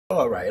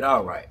All right.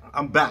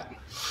 I'm back.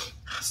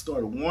 I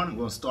started one, I'm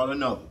going to start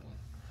another.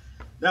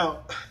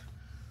 Now,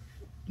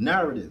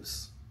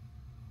 narratives.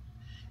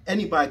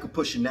 Anybody could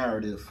push a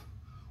narrative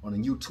on a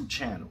YouTube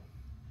channel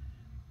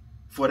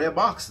for their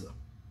boxer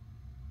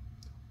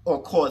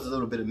or cause a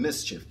little bit of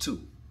mischief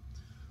too.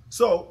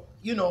 So,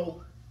 you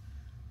know,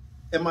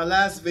 in my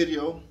last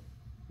video,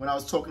 when I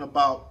was talking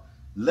about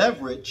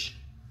leverage,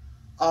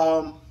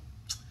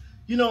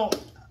 you know,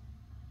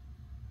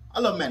 I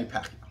love Manny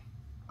Pacquiao.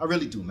 I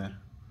really do, man.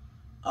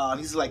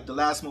 He's like the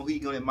last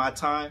Mohican in my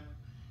time,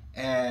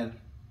 and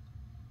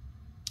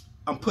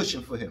I'm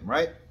pushing for him,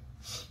 right?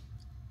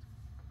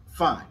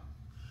 Fine.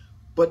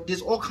 But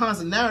there's all kinds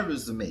of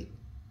narratives to make.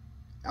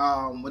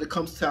 When it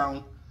comes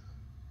down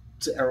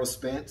to Errol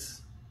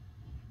Spence,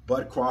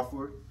 Bud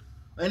Crawford,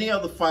 any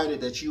other fighter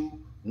that you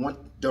want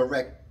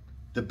direct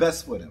the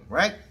best for them,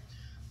 right?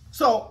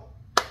 So,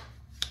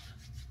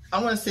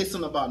 I want to say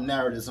something about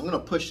narratives. I'm going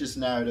to push this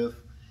narrative.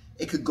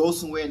 It could go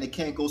somewhere and it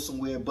can't go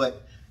somewhere,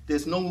 but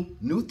there's no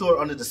new thought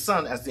under the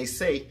sun, as they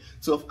say.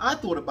 So if I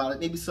thought about it,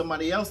 maybe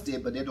somebody else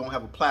did, but they don't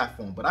have a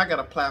platform. But I got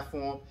a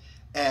platform,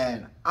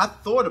 and I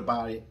thought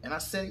about it, and I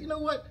said, you know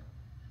what?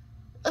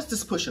 Let's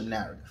just push a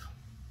narrative,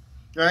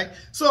 right?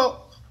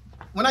 So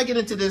when I get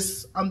into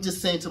this, I'm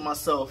just saying to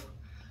myself,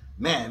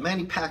 man,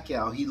 Manny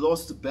Pacquiao, he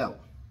lost the belt,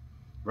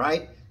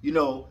 right? You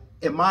know,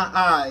 in my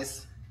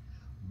eyes,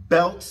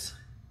 belts,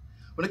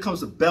 when it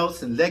comes to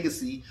belts and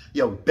legacy,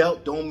 yo,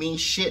 belt don't mean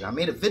shit. I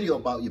made a video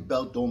about your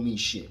belt don't mean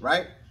shit,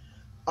 right?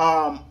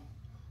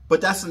 But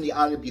that's in the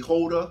eye of the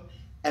beholder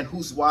and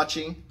who's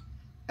watching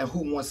and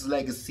who wants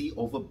legacy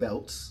over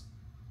belts,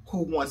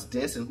 who wants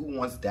this and who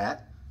wants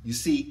that. You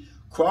see,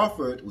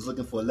 Crawford was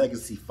looking for a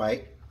legacy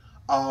fight.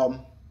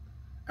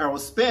 Errol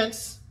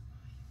Spence,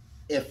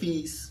 if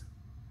he's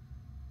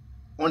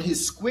on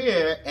his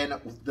square, and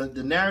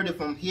the narrative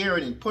I'm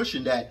hearing and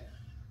pushing that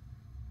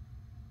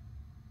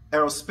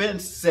Errol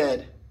Spence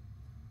said,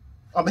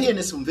 I'm hearing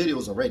this from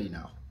videos already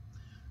now,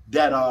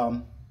 that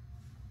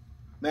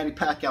Manny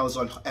Pacquiao is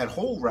at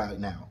hold right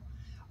now.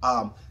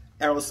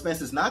 Errol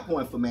Spence is not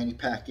going for Manny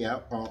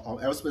Pacquiao, or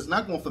Errol Spence is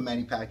not going for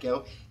Manny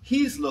Pacquiao.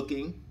 He's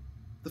looking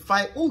to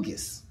fight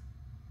Ugas,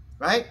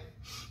 right?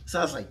 So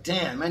I was like,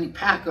 damn, Manny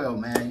Pacquiao,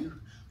 man,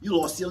 you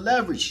lost your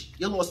leverage.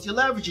 You lost your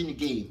leverage in the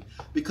game.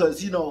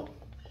 Because, you know,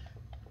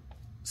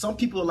 some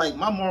people are like,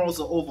 my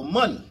morals are over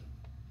money.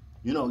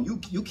 You know,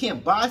 you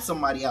can't buy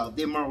somebody out.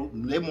 Their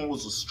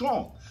morals are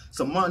strong.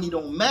 So money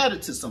don't matter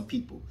to some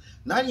people.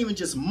 Not even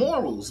just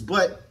morals,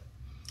 but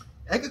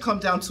it could come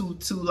down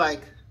to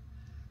like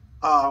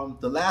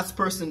the last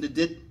person that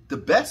did the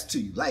best to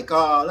you. Like,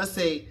 let's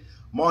say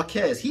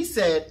Marquez. He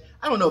said,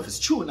 I don't know if it's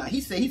true or not.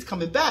 He said he's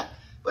coming back.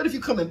 But if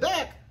you're coming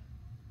back,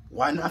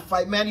 why not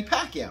fight Manny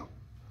Pacquiao?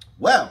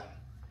 Well,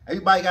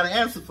 everybody got an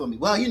answer for me.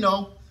 Well, you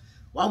know,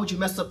 why would you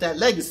mess up that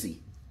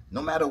legacy?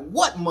 No matter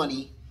what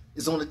money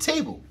is on the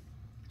table.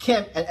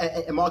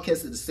 And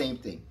Marquez did the same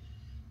thing.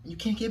 You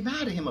can't get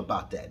mad at him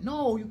about that.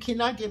 No, you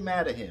cannot get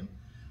mad at him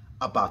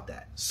about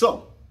that.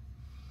 So,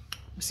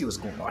 let's see what's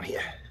going on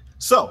here.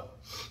 So,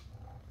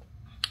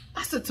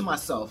 I said to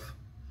myself,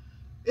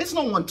 there's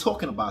no one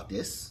talking about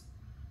this,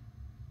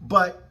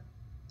 but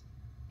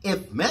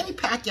if Manny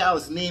Pacquiao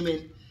is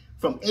naming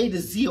from A to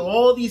Z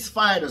all these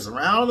fighters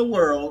around the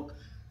world,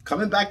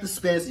 coming back to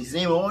Spence, he's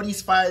naming all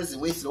these fighters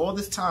and wasted all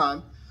this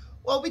time,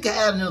 well, we can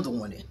add another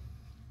one in.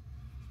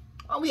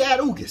 We add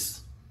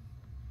Ugas.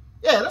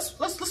 Yeah,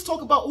 let's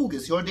talk about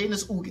Ugas,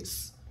 Yordenis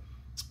Ugas,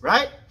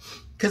 right?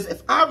 Because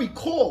if I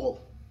recall,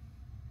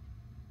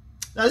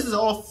 now this is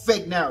all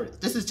fake narrative.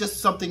 This is just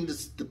something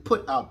to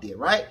put out there,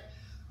 right?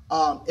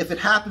 If it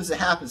happens, it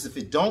happens. If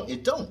it don't,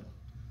 it don't.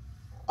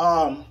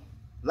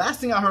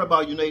 Last thing I heard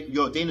about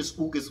Yordenis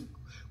Ugas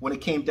when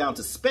it came down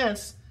to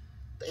Spence,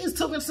 they was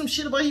talking some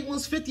shit about he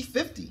wants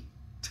 50-50.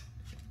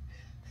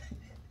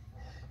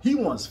 He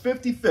wants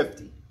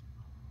 50-50.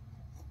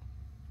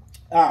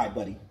 All right,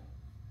 buddy.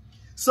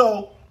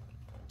 So,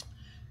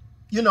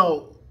 you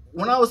know,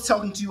 when I was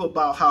talking to you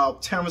about how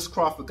Terrence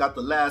Crawford got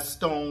the last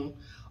stone,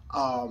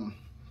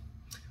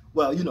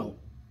 well, you know,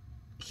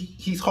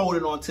 he's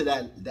holding on to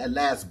that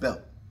last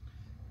belt.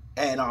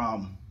 And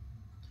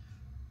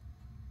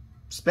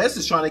Spence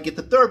is trying to get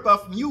the third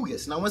belt from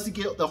Ugas. Now, once he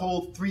get the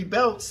whole 3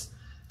 belts,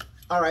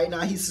 all right,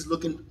 now he's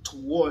looking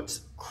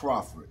towards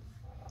Crawford.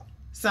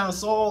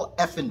 Sounds all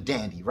effing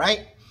dandy,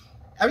 right?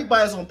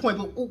 Everybody's on point,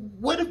 but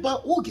what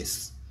about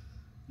Ugas?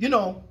 You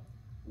know,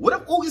 what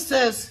if Ugas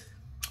says,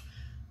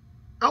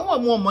 I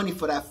want more money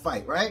for that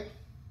fight, right?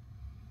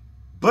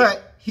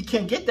 But he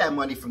can't get that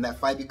money from that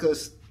fight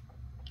because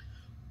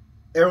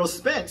Errol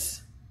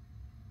Spence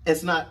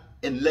is not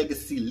in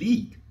Legacy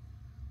League.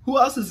 Who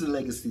else is in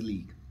Legacy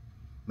League?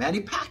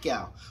 Manny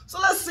Pacquiao. So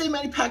let's say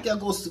Manny Pacquiao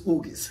goes to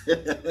Ugas.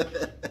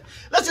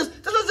 let's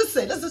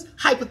just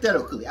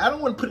hypothetically. I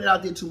don't want to put it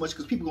out there too much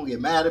because people are going to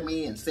get mad at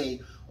me and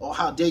say, oh,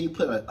 how dare you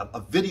put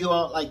a video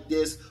out like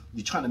this?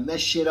 You're trying to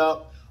mess shit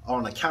up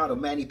on account of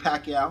Manny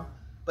Pacquiao.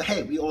 But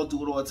hey, we all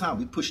do it all the time.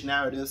 We push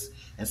narratives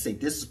and say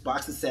this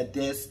boxer said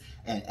this,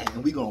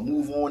 and we're gonna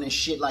move on and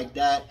shit like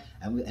that,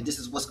 and this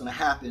is what's gonna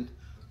happen.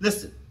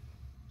 Listen,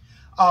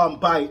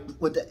 by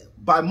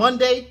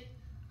Monday,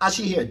 I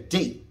should hear a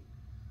date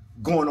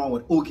going on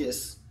with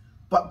Ugas.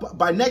 But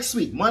by next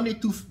week, Monday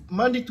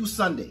through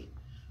Sunday,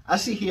 I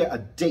should hear a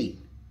date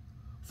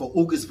for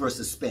Ugas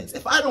versus Spence.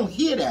 If I don't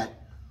hear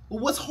that, well,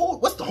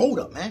 what's the hold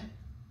up, man?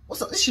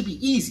 This should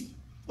be easy.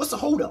 What's the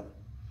hold up?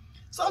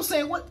 So I'm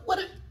saying, what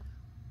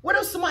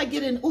if somebody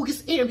get in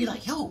Ugas' ear and be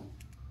like, yo,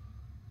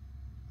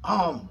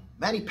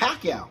 Manny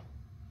Pacquiao,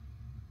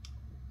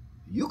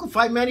 you can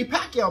fight Manny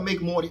Pacquiao,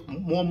 make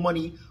more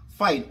money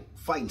fighting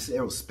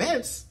Errol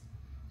Spence.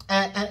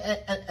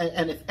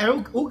 And if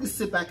Errol Ugas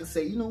sit back and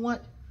say, you know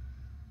what?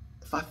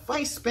 If I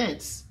fight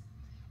Spence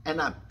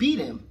and I beat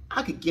him,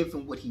 I could give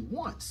him what he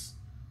wants.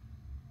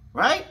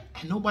 Right?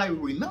 And nobody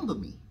will remember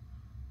me.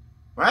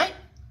 Right?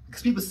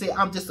 Because people say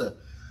I'm just a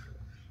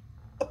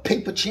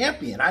paper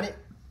champion. I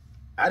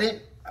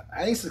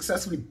didn't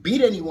successfully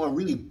beat anyone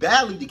really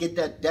badly to get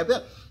that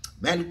belt.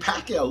 Manny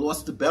Pacquiao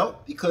lost the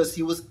belt because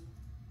he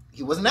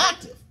wasn't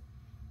active.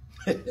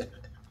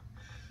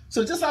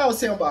 So just like I was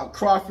saying about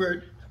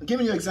Crawford, I'm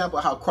giving you an example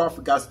of how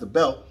Crawford got the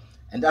belt,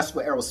 and that's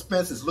what Errol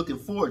Spence is looking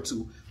forward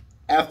to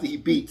after he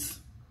beats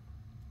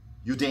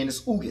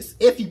Yordenis Ugas.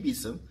 If he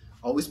beats him,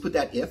 always put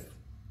that if.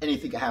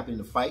 Anything can happen in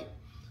the fight.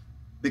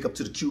 Big up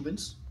to the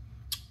Cubans,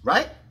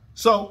 right?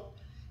 So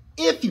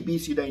if he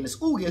beats Yordenis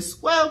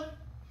Ugas, well,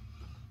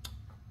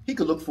 he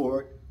could look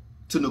forward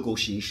to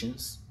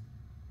negotiations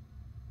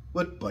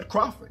with Bud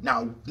Crawford.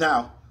 Now,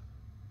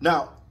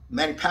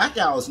 Manny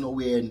Pacquiao is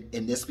nowhere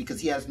in this because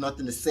he has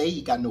nothing to say.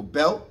 He got no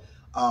belt.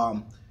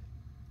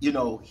 You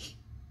know,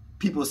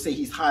 people say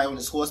he's high on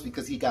his horse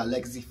because he got a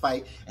legacy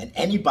fight, and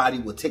anybody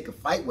will take a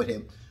fight with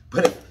him.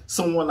 But if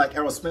someone like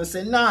Errol Spence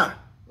said, nah,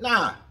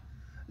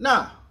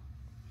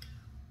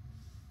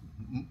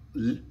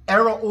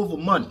 era over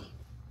money.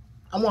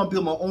 I want to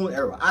build my own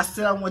era. I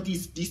said I want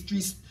these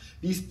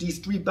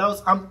three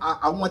belts.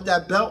 I want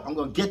that belt. I'm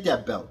gonna get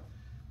that belt.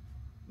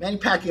 Manny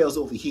Pacquiao's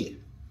over here.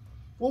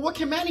 Well, what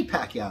can Manny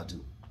Pacquiao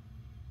do?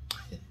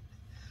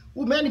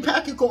 Well, Manny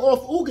Pacquiao go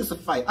off Ugas a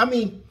fight. I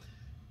mean,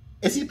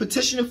 is he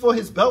petitioning for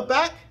his belt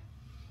back?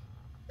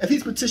 If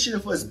he's petitioning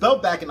for his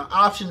belt back and the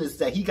option is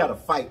that he got to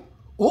fight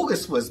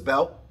Ugas for his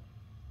belt,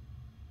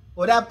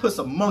 well, that puts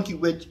a monkey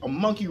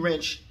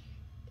wrench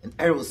in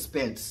Errol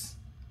Spence's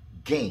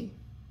game,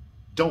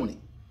 don't it?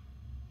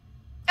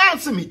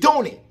 Answer me,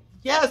 don't it?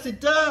 Yes, it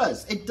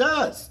does. It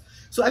does.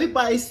 So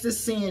everybody's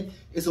just saying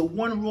it's a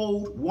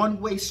one-road,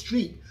 one-way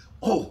street.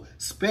 Oh,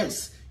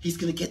 Spence, he's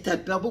going to get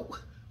that belt. But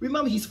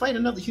remember, he's fighting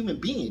another human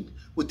being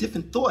with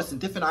different thoughts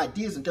and different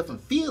ideas and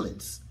different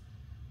feelings.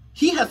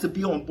 He has to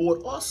be on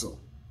board also.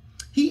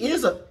 He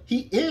is a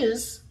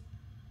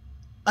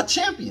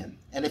champion.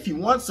 And if he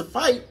wants to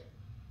fight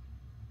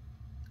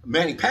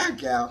Manny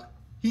Pacquiao,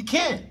 he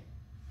can.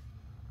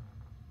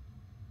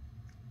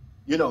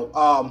 You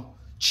know,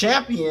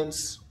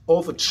 champions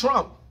over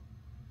Trump,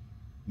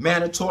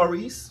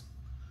 mandatories.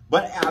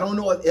 But I don't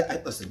know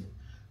if, listen,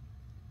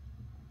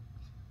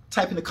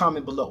 type in the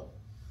comment below.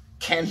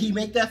 Can he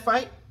make that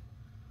fight?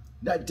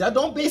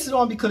 Don't base it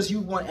on because you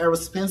want Errol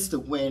Spence to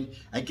win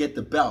and get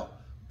the belt.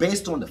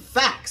 Based on the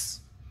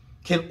facts,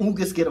 can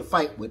Ugas get a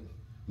fight with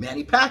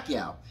Manny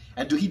Pacquiao?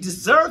 And do he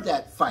deserve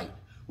that fight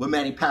with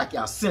Manny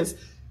Pacquiao since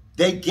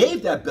they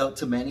gave that belt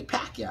to Manny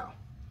Pacquiao?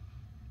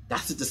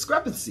 That's a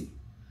discrepancy.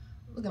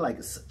 Looking like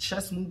a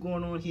chess move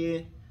going on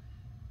here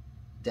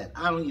that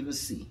I don't even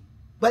see.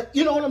 But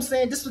you know what I'm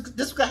saying?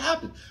 This could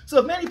happen. So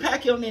if Manny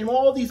Pacquiao named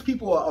all these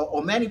people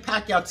or Manny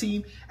Pacquiao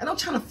team, and I'm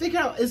trying to figure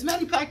out, is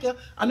Manny Pacquiao,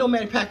 I know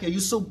Manny Pacquiao,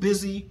 you're so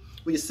busy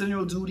with your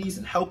senatorial duties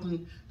and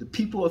helping the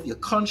people of your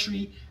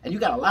country, and you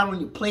got a lot on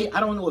your plate. I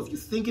don't know if you're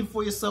thinking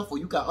for yourself or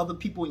you got other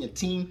people in your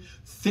team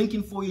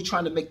thinking for you,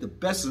 trying to make the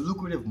best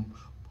lucrative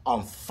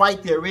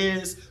fight there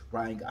is.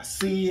 Ryan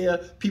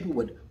Garcia, people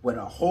with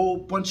a whole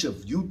bunch of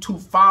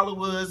YouTube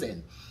followers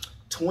and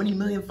 20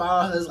 million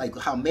followers, like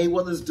how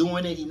Mayweather's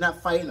doing it. He's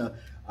not fighting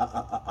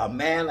a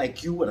man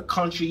like you with a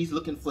country. He's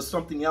looking for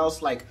something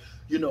else, like,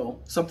 you know,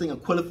 something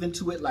equivalent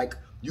to it, like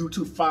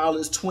YouTube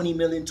followers, 20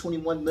 million,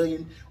 21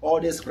 million,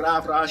 all this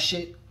rah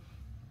shit.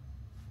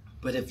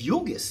 But if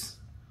Yordenis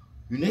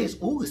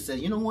Ugas said,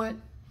 you know what,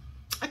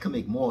 I can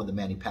make more of the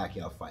Manny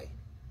Pacquiao fight,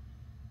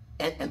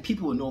 and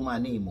people will know my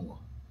name more.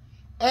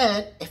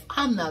 And if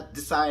I'm not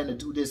deciding to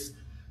do this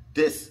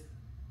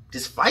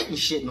fighting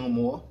shit no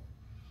more,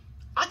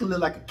 I can live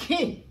like a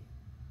king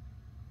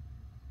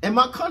in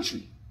my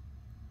country.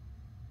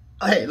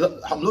 Hey,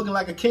 look, I'm looking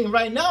like a king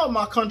right now in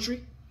my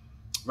country,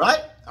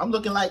 right? I'm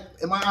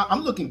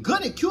looking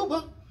good at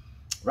Cuba,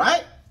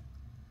 right?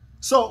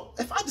 So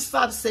if I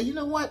decide to say, you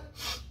know what,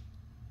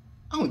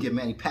 I'm gonna give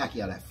Manny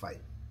Pacquiao that fight.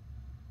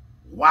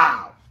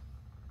 Wow,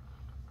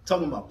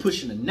 talking about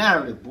pushing the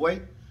narrative,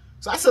 boy.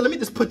 So I said, let me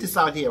just put this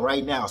out here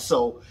right now.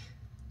 So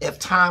if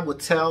time will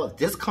tell if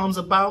this comes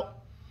about,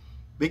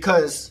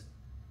 because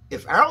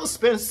if Errol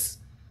Spence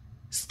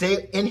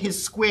stay in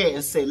his square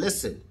and say,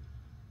 listen,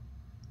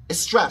 It's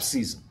strap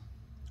season.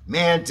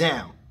 Man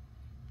down.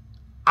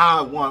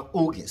 I want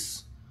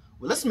Ugas.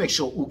 Well, let's make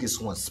sure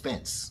Ugas wants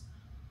Spence.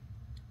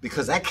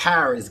 Because that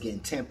carrot is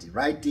getting tempted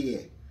right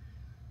there.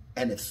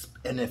 And if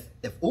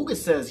Ugas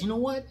says, you know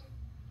what?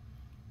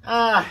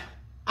 I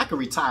could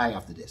retire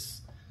after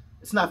this.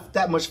 It's not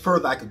that much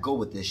further I could go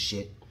with this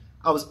shit.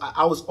 I was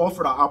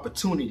offered an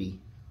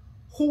opportunity.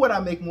 Who would I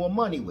make more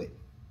money with?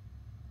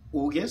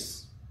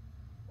 Ugas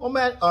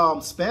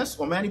or Spence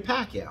or Manny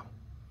Pacquiao?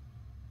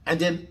 And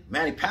then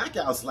Manny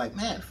Pacquiao's like,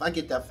 man, if I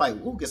get that fight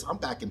with Ugas, I'm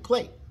back in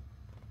play.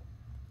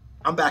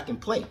 I'm back in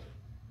play.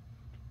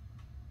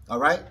 All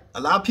right? A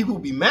lot of people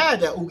would be mad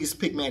that Ugas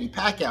picked Manny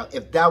Pacquiao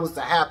if that was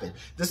to happen.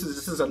 This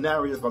is a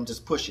narrative I'm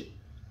just pushing.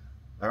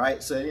 All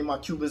right? So any of my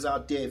Cubans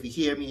out there, if you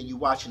hear me and you're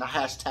watching, I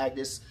hashtag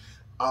this.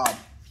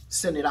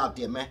 Send it out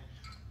there, man.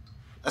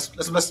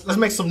 Let's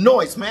make some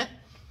noise, man.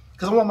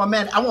 Because I want my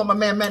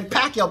man Manny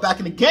Pacquiao back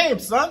in the game,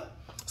 son.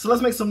 So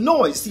let's make some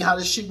noise. See how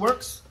this shit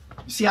works?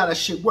 You see how that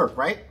shit work,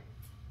 right?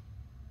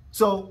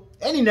 So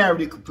any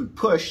narrative could be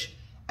pushed,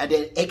 and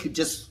then it could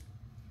just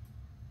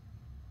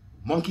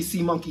monkey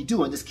see, monkey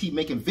do, and just keep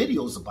making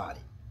videos about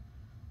it.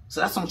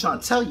 So that's what I'm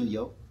trying to tell you,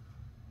 yo.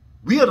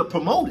 We are the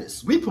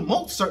promoters. We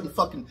promote certain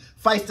fucking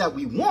fights that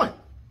we want.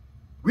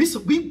 We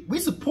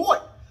support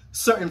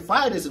certain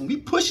fighters, and we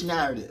push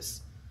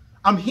narratives.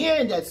 I'm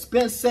hearing that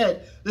Spence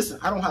said, listen,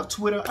 I don't have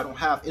Twitter, I don't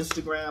have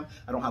Instagram,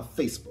 I don't have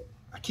Facebook.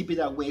 I keep it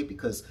that way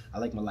because I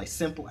like my life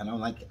simple, and I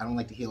don't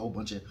like to hear a whole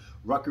bunch of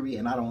ruckery,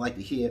 and I don't like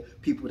to hear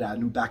people that I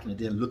knew back in the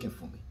day looking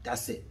for me.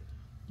 That's it.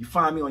 You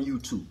find me on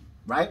YouTube,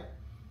 right?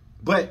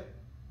 But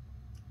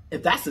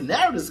if that's the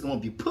narrative that's going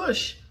to be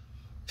pushed,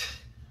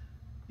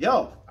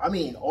 yo, I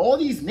mean, all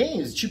these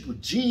names, Triple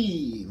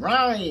G,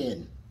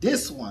 Ryan,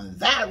 this one,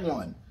 that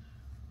one.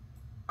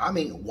 I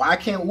mean, why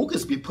can't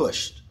Ugas be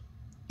pushed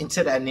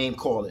into that name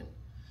calling?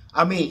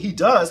 I mean, he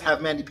does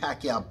have Manny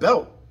Pacquiao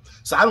belt,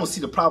 so I don't see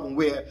the problem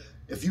where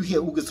if you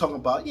hear Ugas talking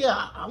about,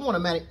 yeah, I want a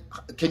Manny,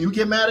 can you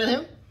get mad at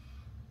him?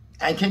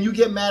 And can you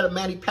get mad at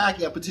Manny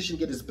Pacquiao petition to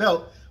get his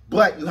belt,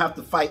 but you have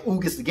to fight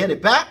Ugas to get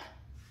it back?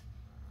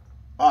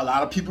 A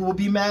lot of people will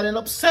be mad and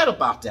upset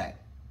about that,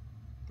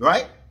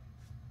 right?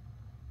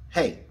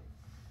 Hey,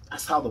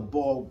 that's how the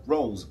ball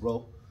rolls,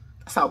 bro.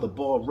 That's how the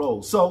ball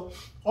rolls. So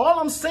all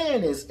I'm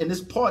saying is, in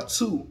this part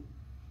 2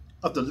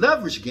 of the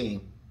leverage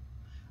game,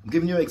 I'm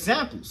giving you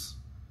examples.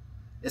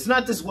 It's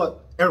not just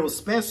what Errol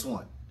Spence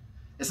won.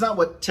 It's not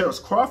what Terrence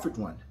Crawford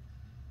won.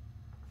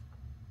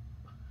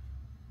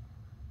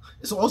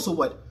 It's also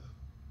what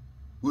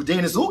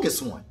Ugas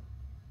Ugas won.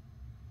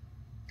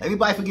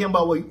 Everybody forgetting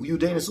about what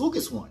Ugas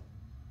Ugas won.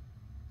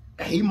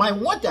 And he might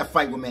want that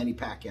fight with Manny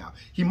Pacquiao.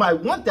 He might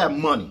want that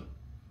money,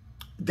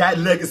 that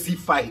legacy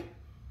fight.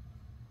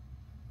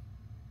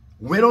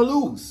 Win or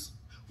lose.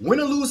 Win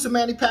or lose to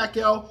Manny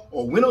Pacquiao,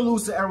 or win or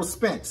lose to Errol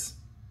Spence.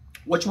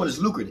 Which one is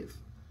lucrative?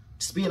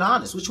 Just being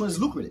honest, which one is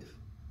lucrative?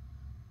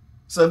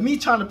 So if me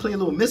trying to play a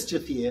little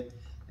mischief here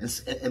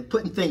and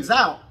putting things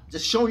out,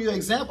 just showing you an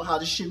example how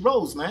this shit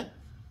rolls, man.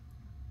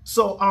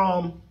 So,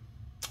 I'll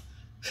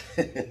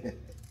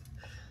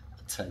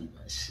tell you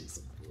about shit,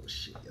 some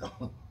bullshit,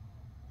 yo.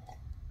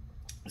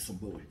 It's some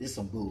bull, it's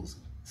some bulls,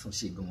 some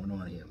shit going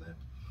on here, man.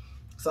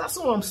 So that's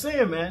what I'm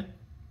saying, man.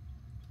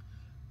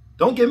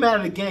 Don't get mad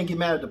at the game, get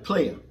mad at the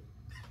player.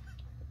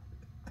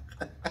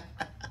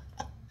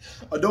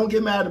 Or don't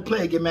get mad at the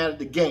player, get mad at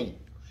the game.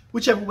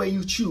 Whichever way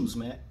you choose,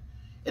 man.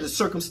 In the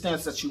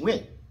circumstance that you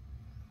in.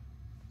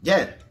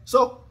 Yeah.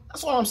 So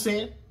that's all I'm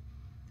saying.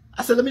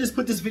 I said, let me just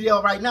put this video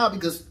out right now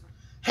because,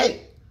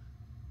 hey,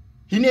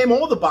 he named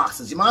all the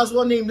boxes. You might as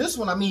well name this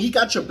one. I mean, he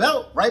got your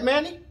belt, right,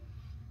 Manny?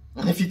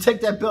 And if you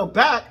take that belt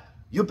back,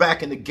 you're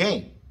back in the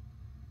game.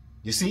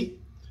 You see?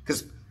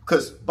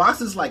 Because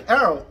boxers like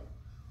Errol,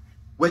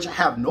 which I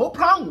have no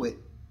problem with,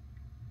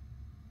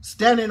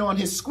 standing on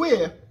his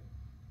square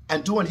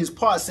and doing his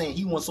part saying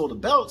he wants all the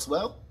belts,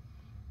 well,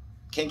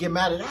 can't get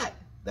mad at that.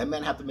 That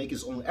man have to make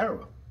his own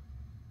error.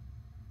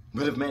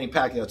 But if Manny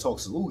Pacquiao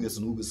talks to Ugas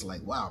and Ugas is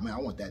like, wow, man, I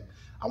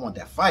want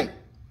that fight.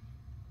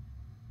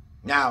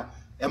 Now,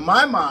 in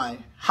my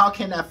mind, how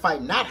can that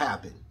fight not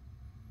happen?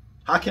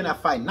 How can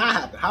that fight not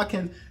happen? How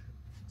can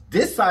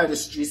this side of the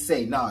street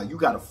say, nah, you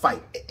gotta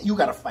fight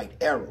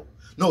Errol.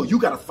 No, you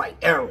gotta fight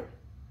Errol.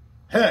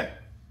 Hey,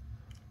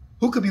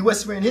 who could be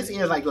whispering in his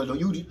ear like, no,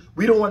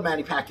 we don't want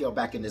Manny Pacquiao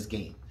back in this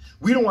game.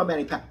 We don't want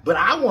Manny Pacquiao, but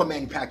I want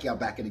Manny Pacquiao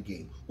back in the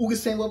game. Ugas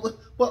saying,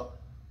 well,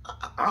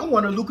 I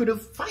want a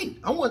lucrative fight.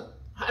 I want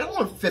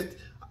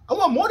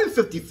more than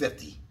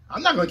 50-50.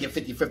 I'm not going to get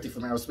 50-50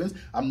 from Errol Spence.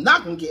 I'm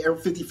not going to get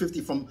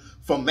 50-50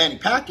 from Manny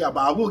Pacquiao, but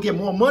I will get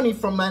more money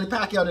from Manny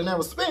Pacquiao than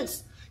Errol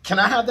Spence. Can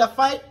I have that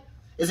fight?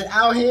 Is it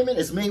Al Heyman?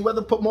 Is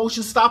Mayweather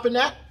Promotions stopping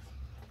that?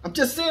 I'm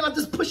just saying, I'm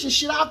just pushing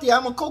shit out there.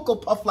 I'm a Cocoa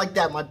Puff like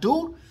that, my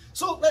dude.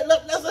 So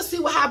let's see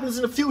what happens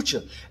in the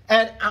future.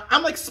 And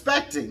I'm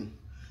expecting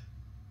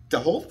to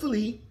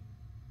hopefully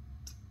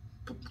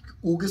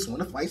Ugas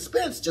want to fight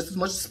Spence just as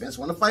much as Spence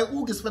want to fight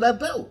Ugas for that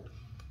belt.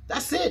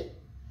 That's it.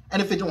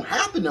 And if it don't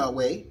happen that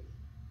way,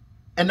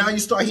 and now you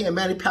start hearing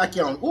Manny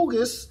Pacquiao and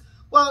Ugas,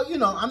 Well, you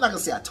know, I'm not gonna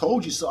say I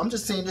told you so. I'm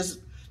just saying this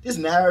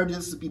narrative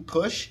is to be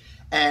pushed,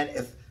 and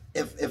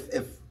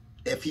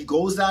if he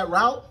goes that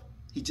route,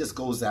 he just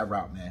goes that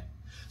route, man.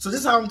 So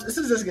this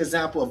is just an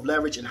example of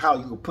leverage and how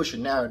you can push a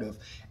narrative,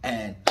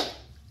 and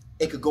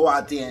it could go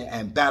out there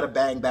and bada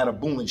bang, bada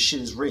boom, and shit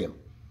is real.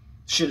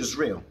 Shit is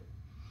real.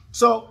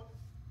 So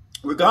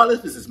regardless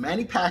if this is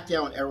Manny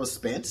Pacquiao and Errol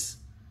Spence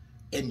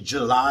in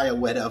July or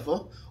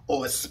whatever,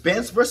 or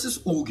Spence versus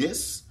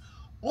Ugas,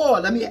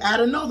 or let me add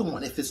another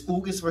one, if it's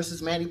Ugas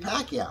versus Manny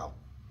Pacquiao.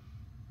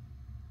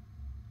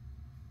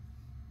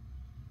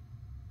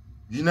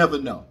 You never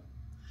know.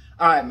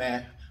 All right,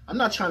 man. I'm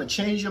not trying to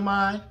change your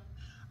mind.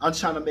 I'm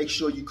trying to make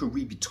sure you can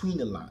read between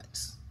the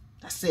lines.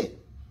 That's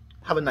it.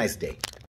 Have a nice day.